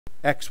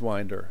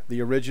X-Winder, the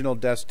original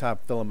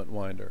desktop filament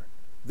winder.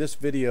 This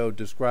video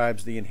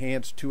describes the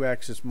enhanced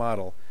 2-axis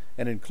model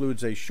and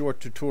includes a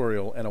short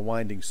tutorial and a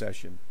winding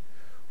session.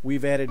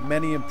 We've added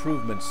many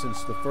improvements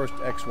since the first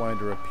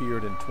X-Winder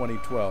appeared in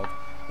 2012,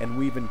 and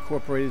we've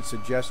incorporated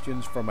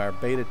suggestions from our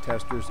beta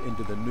testers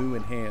into the new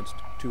enhanced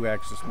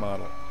 2-axis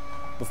model.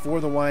 Before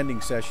the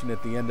winding session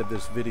at the end of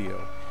this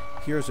video,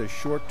 here's a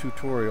short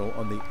tutorial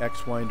on the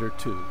X-Winder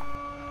 2.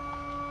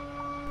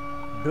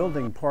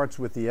 Building parts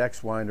with the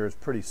X-Winder is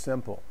pretty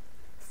simple.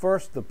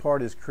 First, the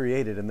part is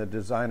created in the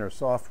designer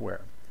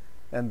software,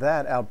 and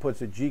that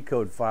outputs a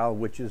G-code file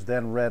which is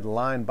then read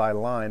line by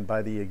line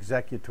by the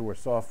executor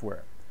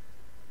software.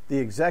 The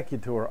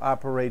executor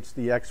operates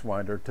the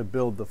X-Winder to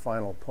build the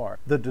final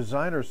part. The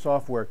designer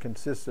software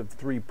consists of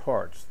 3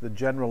 parts: the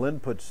general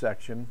input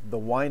section, the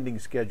winding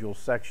schedule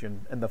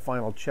section, and the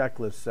final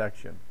checklist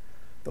section.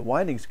 The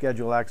winding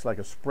schedule acts like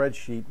a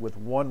spreadsheet with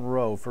 1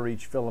 row for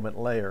each filament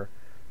layer,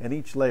 and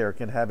each layer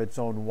can have its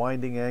own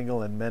winding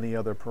angle and many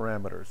other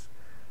parameters.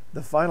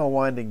 The final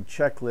winding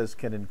checklist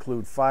can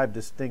include 5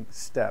 distinct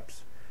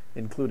steps,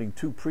 including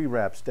 2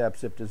 pre-wrap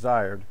steps if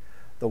desired,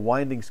 the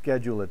winding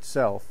schedule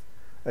itself,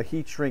 a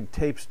heat shrink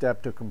tape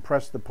step to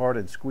compress the part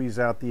and squeeze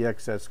out the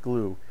excess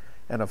glue,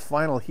 and a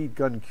final heat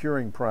gun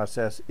curing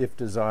process if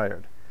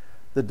desired.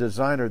 The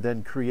designer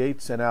then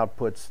creates and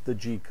outputs the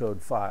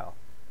G-code file.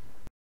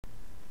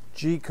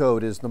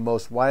 G-code is the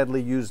most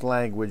widely used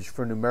language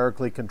for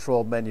numerically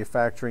controlled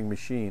manufacturing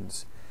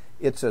machines.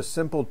 It's a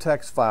simple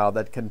text file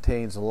that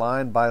contains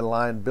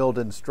line-by-line build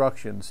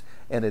instructions,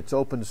 and it's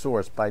open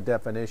source by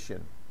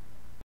definition.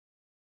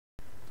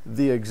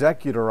 The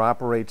executor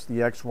operates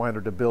the X-Winder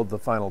to build the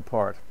final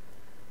part.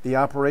 The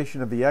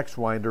operation of the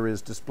X-Winder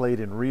is displayed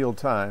in real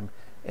time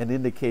and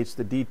indicates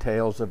the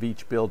details of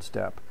each build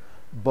step.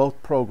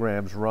 Both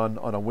programs run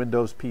on a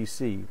Windows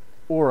PC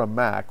or a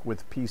Mac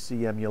with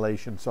PC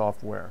emulation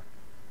software.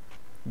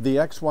 The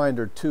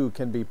X-Winder 2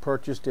 can be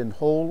purchased in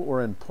whole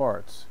or in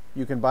parts.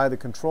 You can buy the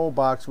control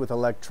box with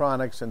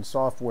electronics and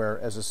software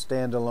as a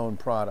standalone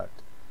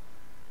product.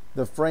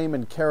 The frame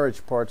and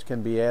carriage parts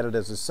can be added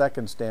as a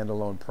second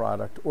standalone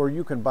product, or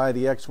you can buy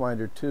the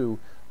X-Winder 2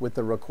 with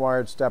the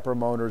required stepper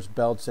motors,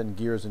 belts, and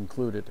gears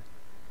included.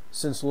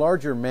 Since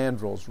larger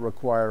mandrels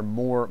require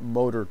more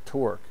motor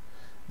torque,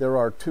 there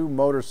are 2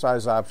 motor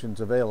size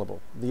options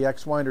available. The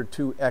X-Winder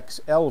 2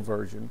 XL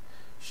version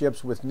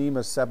ships with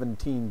NEMA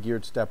 17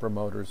 geared stepper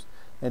motors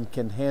and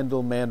can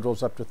handle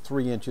mandrels up to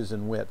 3 inches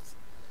in width.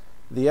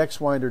 The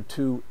X-Winder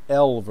 2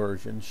 L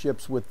version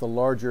ships with the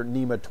larger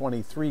NEMA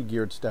 23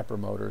 geared stepper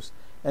motors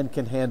and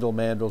can handle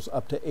mandrels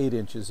up to 8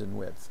 inches in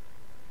width.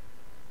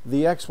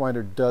 The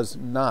X-Winder does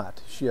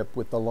not ship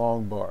with the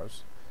long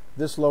bars.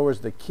 This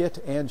lowers the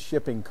kit and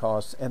shipping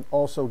costs and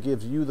also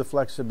gives you the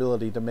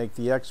flexibility to make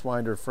the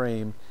X-Winder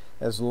frame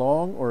as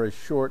long or as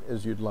short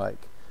as you'd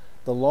like.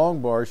 The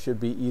long bars should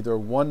be either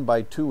 1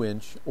 by 2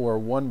 inch or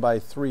 1 by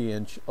 3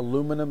 inch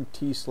aluminum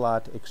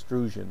T-slot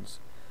extrusions.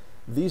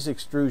 These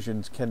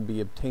extrusions can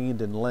be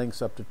obtained in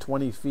lengths up to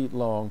 20 feet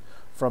long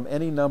from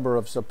any number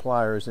of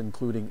suppliers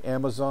including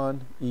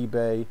Amazon,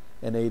 eBay,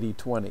 and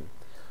 80/20.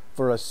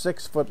 For a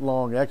 6-foot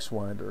long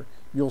X-Winder,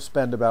 you'll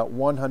spend about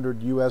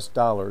 $100 US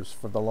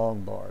for the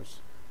long bars.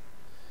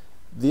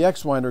 The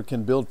X-Winder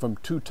can build from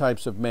 2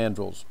 types of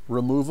mandrels,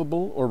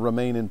 removable or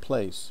remain in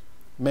place.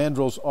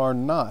 Mandrels are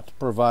not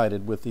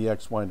provided with the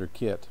X-Winder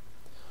kit.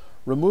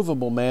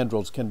 Removable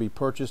mandrels can be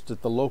purchased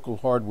at the local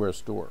hardware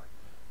store.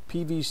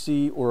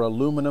 PVC or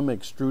aluminum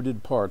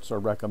extruded parts are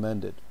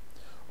recommended.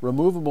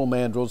 Removable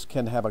mandrels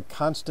can have a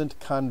constant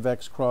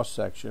convex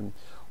cross-section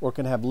or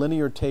can have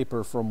linear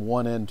taper from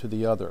one end to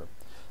the other.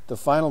 The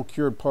final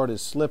cured part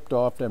is slipped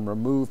off and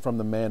removed from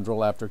the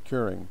mandrel after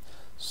curing.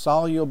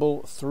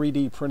 Soluble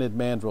 3D printed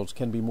mandrels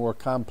can be more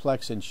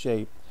complex in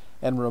shape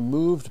and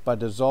removed by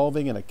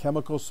dissolving in a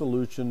chemical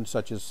solution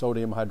such as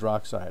sodium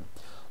hydroxide.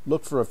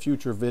 Look for a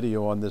future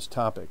video on this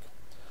topic.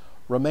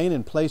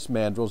 Remain-in-place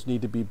mandrels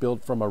need to be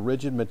built from a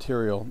rigid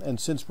material, and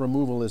since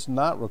removal is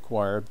not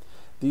required,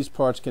 these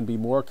parts can be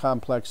more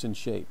complex in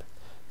shape.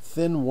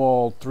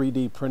 Thin-walled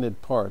 3D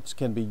printed parts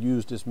can be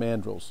used as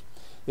mandrels.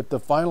 If the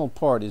final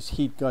part is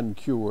heat gun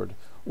cured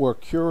or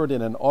cured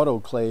in an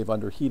autoclave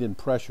under heat and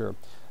pressure,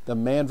 the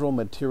mandrel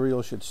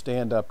material should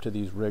stand up to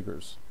these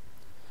rigors.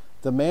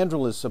 The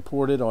mandrel is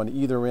supported on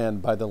either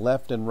end by the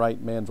left and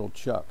right mandrel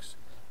chucks,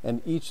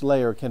 and each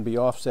layer can be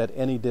offset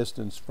any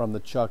distance from the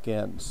chuck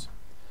ends.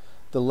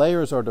 The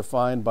layers are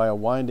defined by a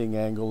winding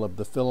angle of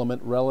the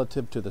filament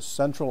relative to the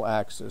central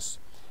axis,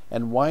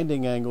 and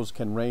winding angles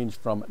can range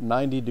from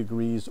 90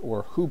 degrees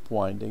or hoop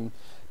winding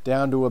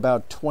down to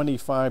about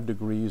 25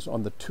 degrees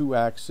on the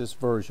 2-axis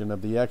version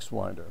of the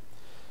X-Winder.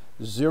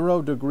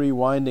 0-degree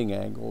winding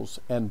angles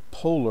and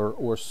polar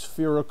or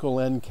spherical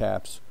end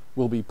caps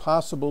will be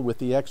possible with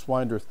the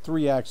X-Winder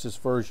 3-axis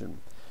version,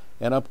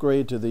 an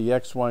upgrade to the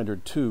X-Winder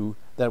 2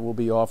 that will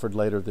be offered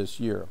later this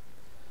year.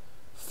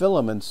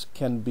 Filaments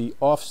can be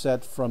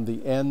offset from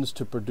the ends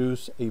to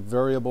produce a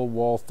variable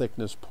wall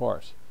thickness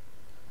part.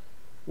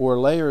 or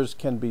layers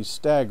can be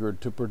staggered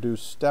to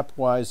produce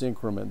stepwise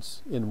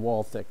increments in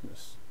wall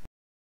thickness.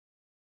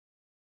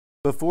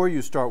 Before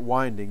you start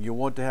winding, you'll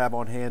want to have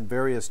on hand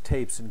various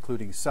tapes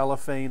including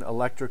cellophane,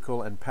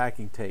 electrical, and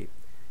packing tape.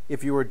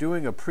 If you are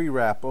doing a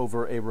pre-wrap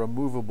over a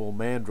removable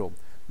mandrel,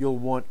 you'll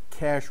want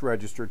cash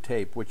register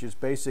tape, which is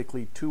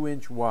basically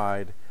 2-inch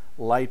wide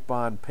light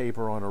bond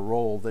paper on a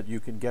roll that you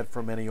can get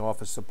from any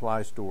office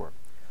supply store.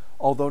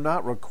 Although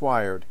not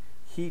required,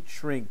 heat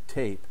shrink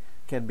tape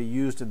can be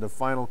used in the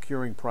final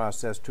curing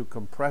process to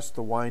compress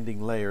the winding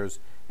layers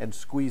and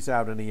squeeze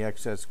out any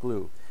excess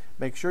glue.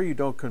 Make sure you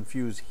don't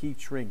confuse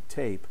heat shrink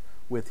tape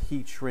with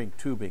heat shrink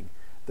tubing.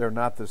 They're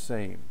not the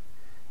same.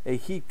 A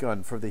heat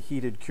gun for the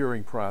heated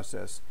curing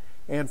process.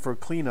 And for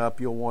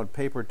cleanup, you'll want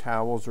paper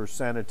towels or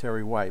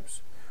sanitary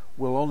wipes.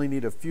 We'll only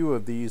need a few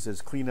of these,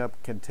 as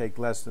cleanup can take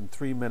less than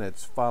 3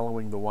 minutes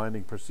following the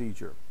winding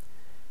procedure.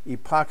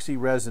 Epoxy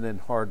resin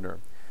and hardener.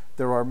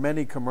 There are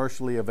many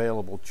commercially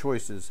available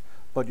choices,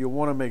 but you'll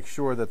want to make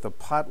sure that the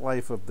pot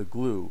life of the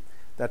glue,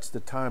 that's the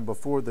time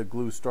before the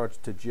glue starts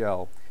to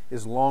gel,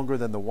 is longer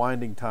than the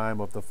winding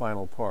time of the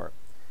final part.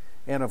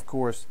 And of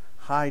course,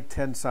 high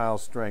tensile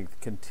strength,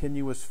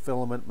 continuous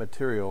filament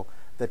material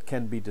that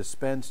can be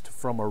dispensed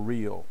from a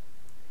reel.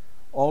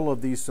 All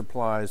of these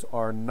supplies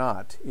are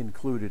not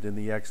included in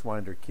the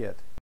X-Winder kit.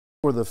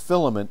 For the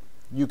filament,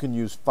 you can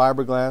use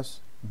fiberglass,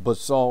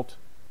 basalt,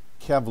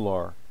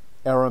 kevlar,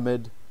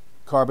 aramid,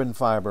 carbon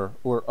fiber,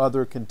 or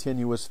other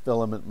continuous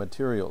filament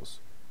materials.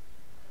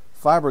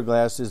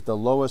 Fiberglass is the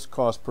lowest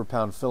cost per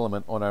pound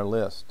filament on our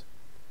list.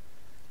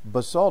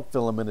 Basalt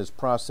filament is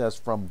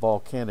processed from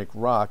volcanic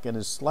rock and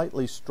is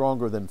slightly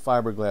stronger than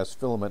fiberglass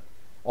filament,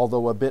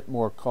 although a bit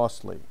more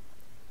costly.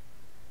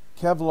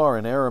 Kevlar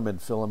and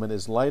aramid filament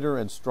is lighter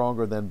and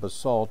stronger than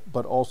basalt,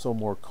 but also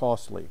more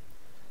costly.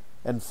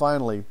 And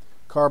finally,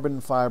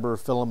 carbon fiber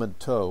filament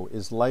tow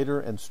is lighter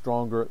and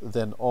stronger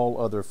than all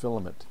other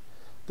filament.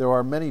 There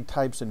are many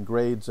types and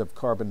grades of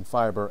carbon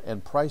fiber,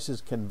 and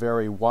prices can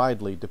vary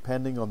widely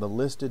depending on the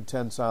listed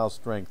tensile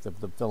strength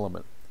of the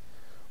filament.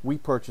 We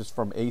purchased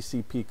from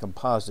ACP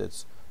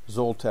Composites,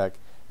 Zoltec,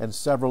 and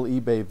several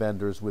eBay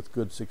vendors with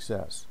good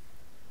success.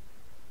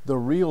 The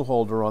reel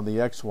holder on the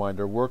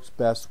X-Winder works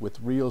best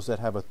with reels that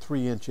have a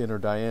 3-inch inner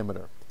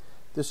diameter.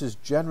 This is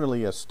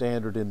generally a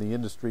standard in the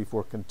industry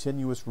for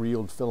continuous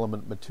reeled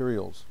filament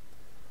materials.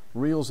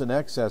 Reels in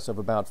excess of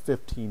about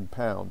 15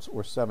 pounds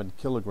or 7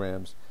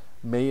 kilograms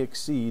may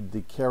exceed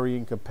the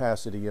carrying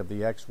capacity of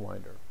the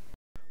X-Winder.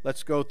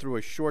 Let's go through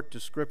a short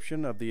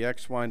description of the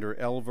X-Winder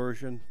L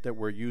version that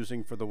we're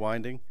using for the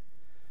winding.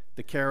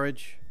 The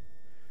carriage,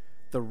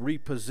 the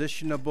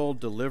repositionable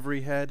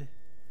delivery head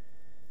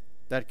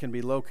that can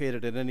be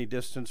located at any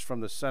distance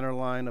from the center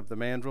line of the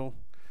mandrel.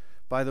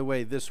 By the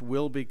way, this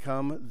will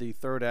become the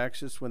third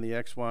axis when the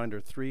X-Winder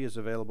 3 is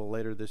available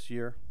later this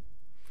year.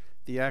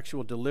 The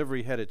actual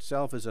delivery head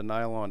itself is a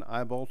nylon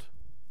eye bolt.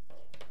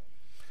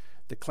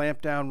 The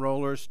clamp down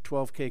rollers,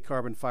 12K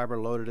carbon fiber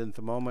loaded at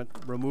the moment.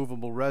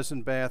 Removable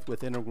resin bath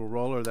with integral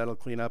roller, that'll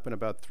clean up in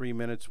about 3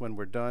 minutes when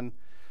we're done.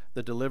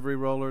 The delivery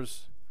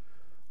rollers,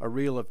 a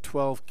reel of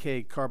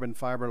 12K carbon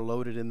fiber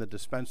loaded in the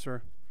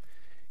dispenser.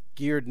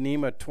 Geared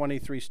NEMA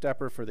 23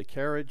 stepper for the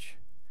carriage.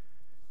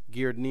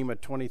 Geared NEMA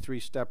 23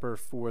 stepper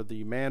for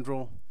the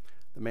mandrel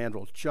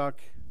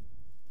chuck.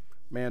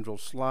 Mandrel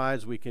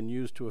slides we can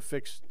use to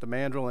affix the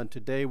mandrel, and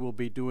today we'll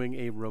be doing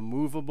a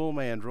removable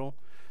mandrel.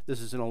 This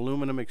is an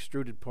aluminum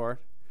extruded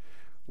part.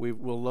 We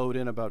will load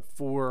in about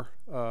 4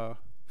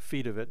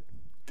 feet of it,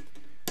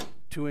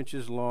 2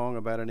 inches long,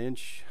 about 1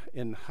 inch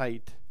in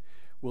height.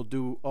 We'll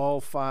do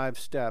all 5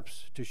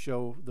 steps to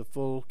show the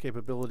full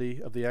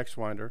capability of the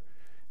X-Winder.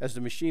 As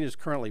the machine is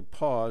currently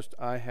paused,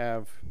 I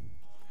have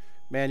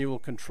manual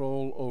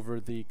control over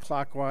the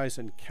clockwise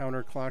and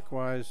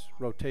counterclockwise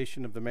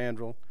rotation of the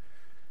mandrel.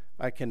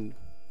 I can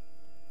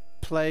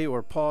play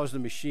or pause the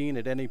machine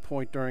at any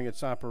point during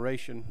its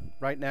operation.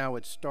 Right now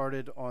it's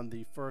started on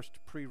the first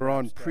pre-wrap step. We're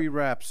on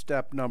pre-wrap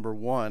step number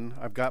 1.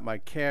 I've got my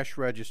cash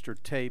register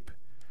tape.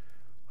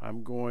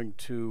 I'm going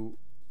to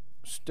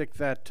stick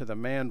that to the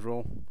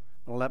mandrel.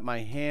 I'll let my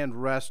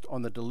hand rest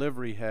on the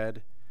delivery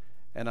head,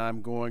 and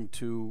I'm going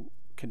to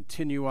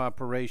continue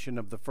operation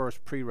of the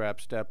first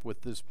pre-wrap step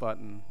with this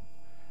button.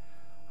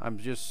 I'm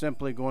just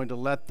simply going to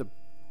let the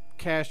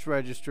cash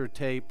register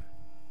tape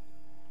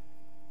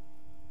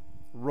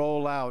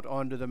roll out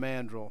onto the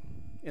mandrel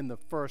in the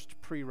first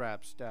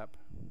pre-wrap step.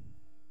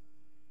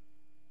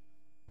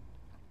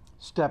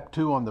 Step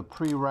 2 on the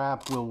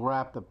pre-wrap, we'll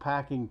wrap the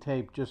packing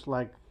tape just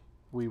like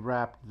we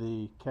wrapped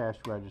the cash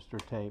register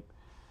tape.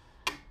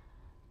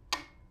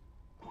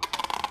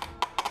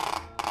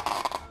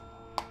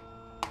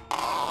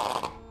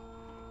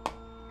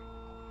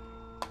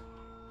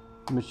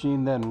 The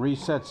machine then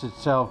resets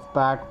itself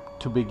back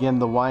to begin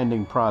the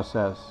winding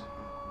process.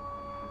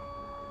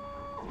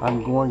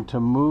 I'm going to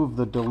move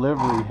the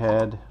delivery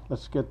head.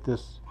 Let's get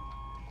this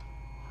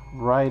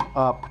right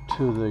up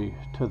to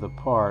the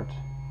part.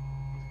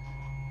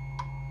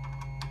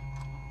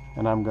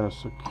 And I'm going to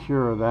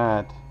secure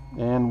that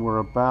And we're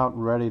about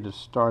ready to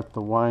start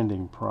the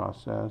winding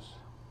process.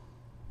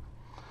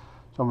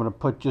 So I'm going to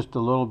put just a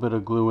little bit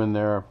of glue in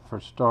there for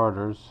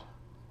starters.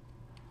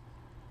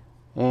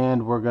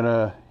 And we're going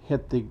to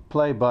hit the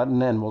play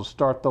button and we'll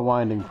start the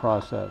winding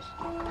process.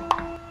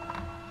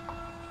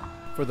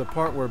 For the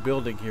part we're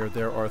building here,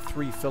 there are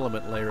 3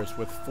 filament layers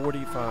with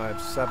 45,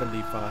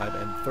 75,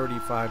 and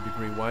 35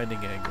 degree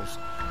winding angles,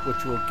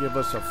 which will give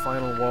us a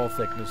final wall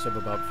thickness of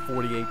about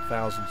 48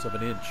 thousandths of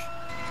an inch,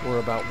 or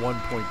about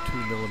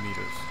 1.2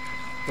 millimeters.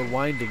 The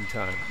winding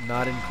time,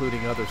 not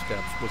including other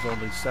steps, was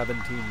only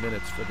 17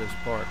 minutes for this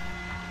part.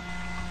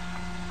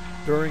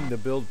 During the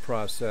build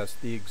process,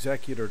 the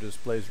executor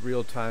displays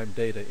real-time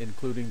data,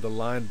 including the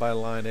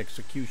line-by-line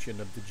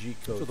execution of the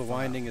G-code. So the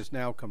winding is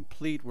now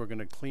complete. We're going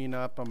to clean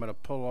up. I'm going to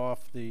pull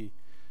off the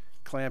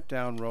clamp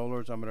down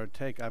rollers.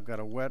 I've got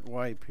a wet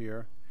wipe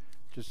here.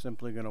 Just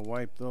simply going to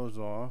wipe those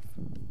off.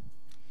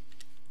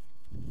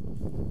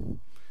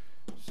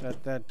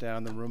 Set that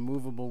down. The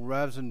removable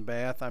resin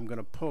bath, I'm going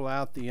to pull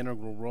out the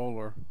integral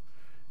roller,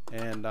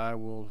 and I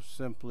will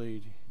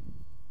simply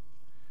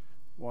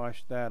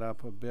wash that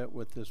up a bit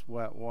with this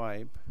wet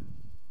wipe.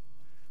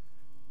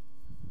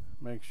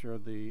 Make sure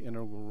the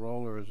integral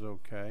roller is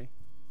okay.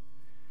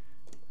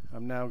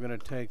 I'm now going to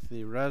take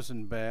the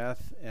resin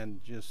bath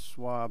and just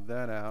swab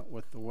that out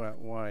with the wet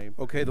wipe.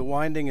 Okay, the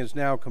winding is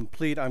now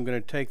complete. I'm going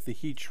to take the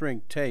heat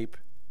shrink tape.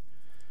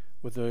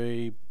 With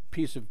a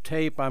piece of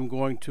tape, I'm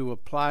going to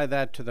apply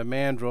that to the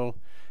mandrel,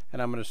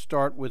 and I'm going to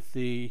start with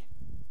the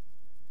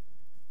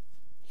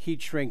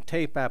heat shrink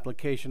tape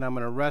application. I'm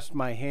going to rest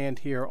my hand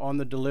here on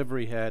the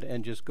delivery head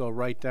and just go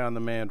right down the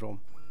mandrel,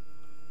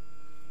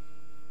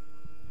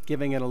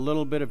 giving it a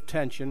little bit of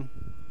tension.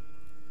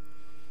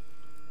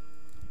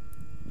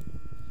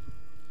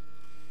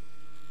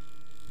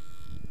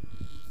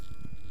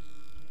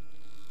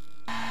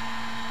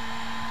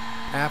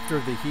 After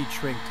the heat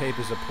shrink tape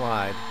is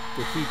applied,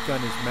 the heat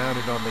gun is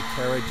mounted on the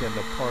carriage and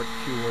the part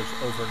cures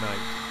overnight.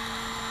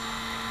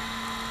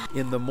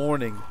 In the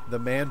morning, the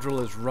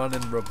mandrel is run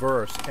in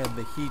reverse and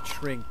the heat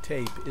shrink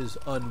tape is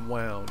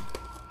unwound.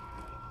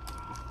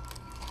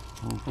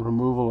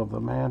 Removal of the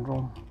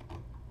mandrel.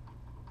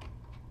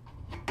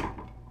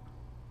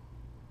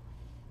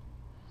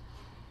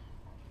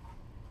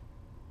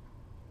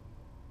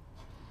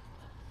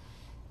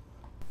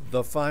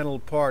 The final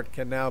part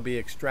can now be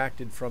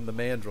extracted from the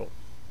mandrel.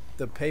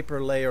 The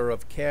paper layer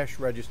of cash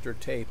register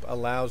tape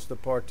allows the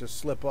part to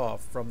slip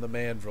off from the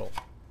mandrel.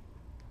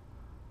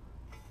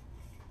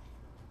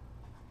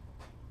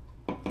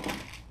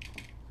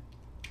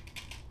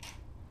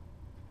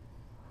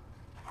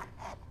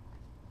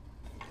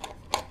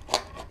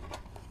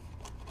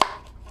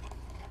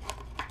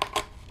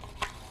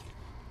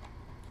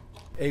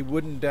 A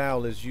wooden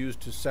dowel is used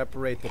to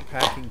separate the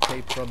packing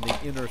tape from the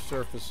inner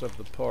surface of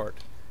the part.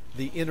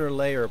 The inner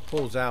layer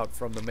pulls out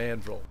from the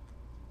mandrel.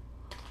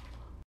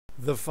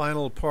 The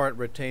final part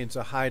retains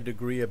a high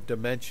degree of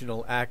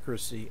dimensional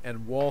accuracy,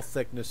 and wall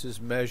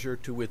thicknesses measure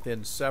to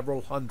within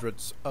several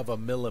hundredths of a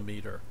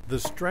millimeter. The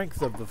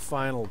strength of the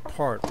final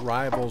part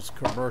rivals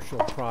commercial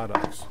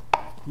products.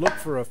 Look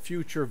for a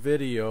future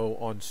video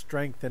on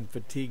strength and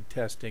fatigue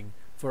testing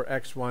for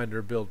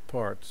Xwinder built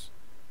parts.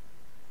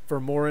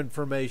 For more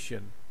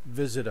information,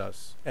 visit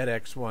us at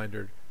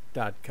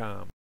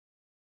xwinder.com.